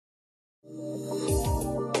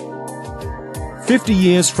50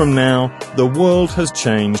 years from now, the world has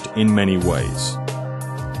changed in many ways.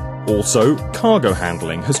 Also, cargo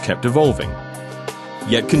handling has kept evolving.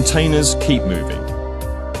 Yet containers keep moving.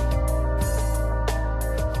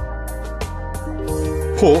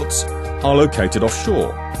 Ports are located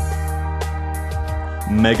offshore.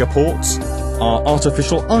 Megaports are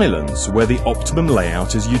artificial islands where the optimum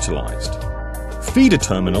layout is utilized. Feeder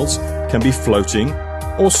terminals can be floating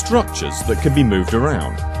or structures that can be moved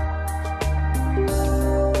around.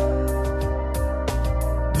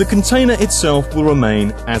 The container itself will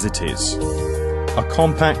remain as it is, a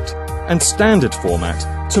compact and standard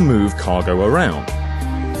format to move cargo around.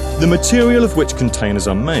 The material of which containers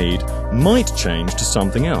are made might change to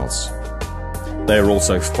something else. They are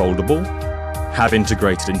also foldable, have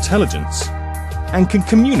integrated intelligence, and can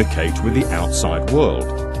communicate with the outside world.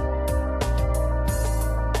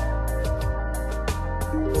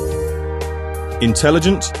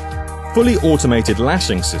 Intelligent, fully automated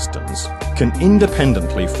lashing systems can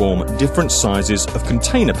independently form different sizes of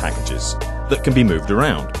container packages that can be moved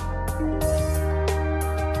around.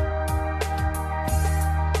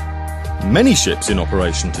 Many ships in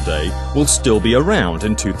operation today will still be around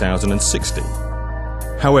in 2060.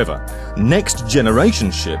 However, next generation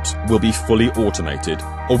ships will be fully automated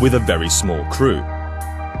or with a very small crew.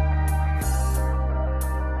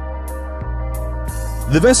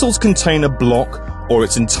 The vessel's container block or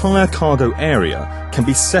its entire cargo area can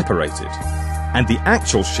be separated, and the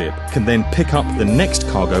actual ship can then pick up the next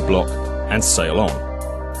cargo block and sail on.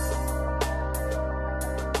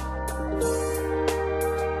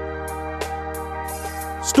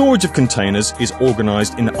 Storage of containers is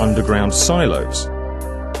organized in underground silos.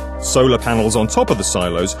 Solar panels on top of the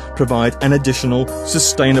silos provide an additional,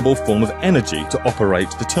 sustainable form of energy to operate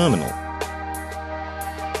the terminal.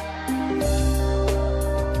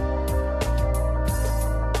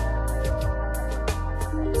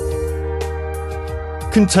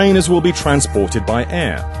 Containers will be transported by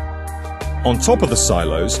air. On top of the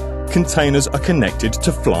silos, containers are connected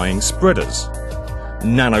to flying spreaders.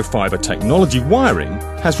 Nanofiber technology wiring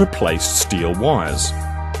has replaced steel wires.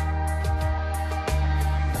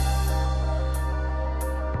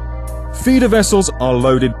 Feeder vessels are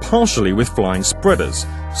loaded partially with flying spreaders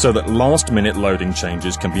so that last-minute loading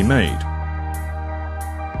changes can be made.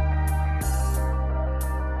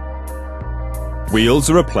 Wheels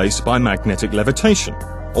are replaced by magnetic levitation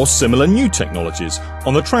or similar new technologies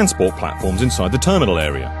on the transport platforms inside the terminal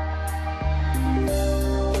area.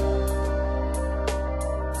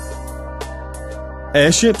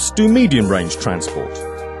 Airships do medium-range transport.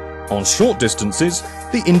 On short distances,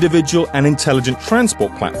 the individual and intelligent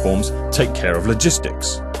transport platforms take care of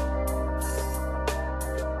logistics.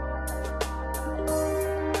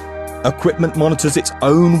 Equipment monitors its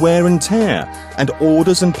own wear and tear and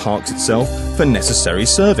orders and parks itself for necessary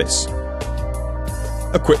service.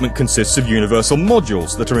 Equipment consists of universal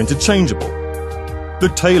modules that are interchangeable.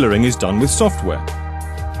 The tailoring is done with software.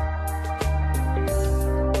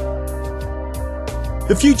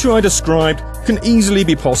 The future I described can easily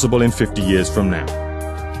be possible in 50 years from now.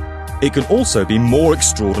 It can also be more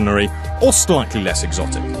extraordinary or slightly less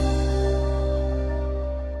exotic.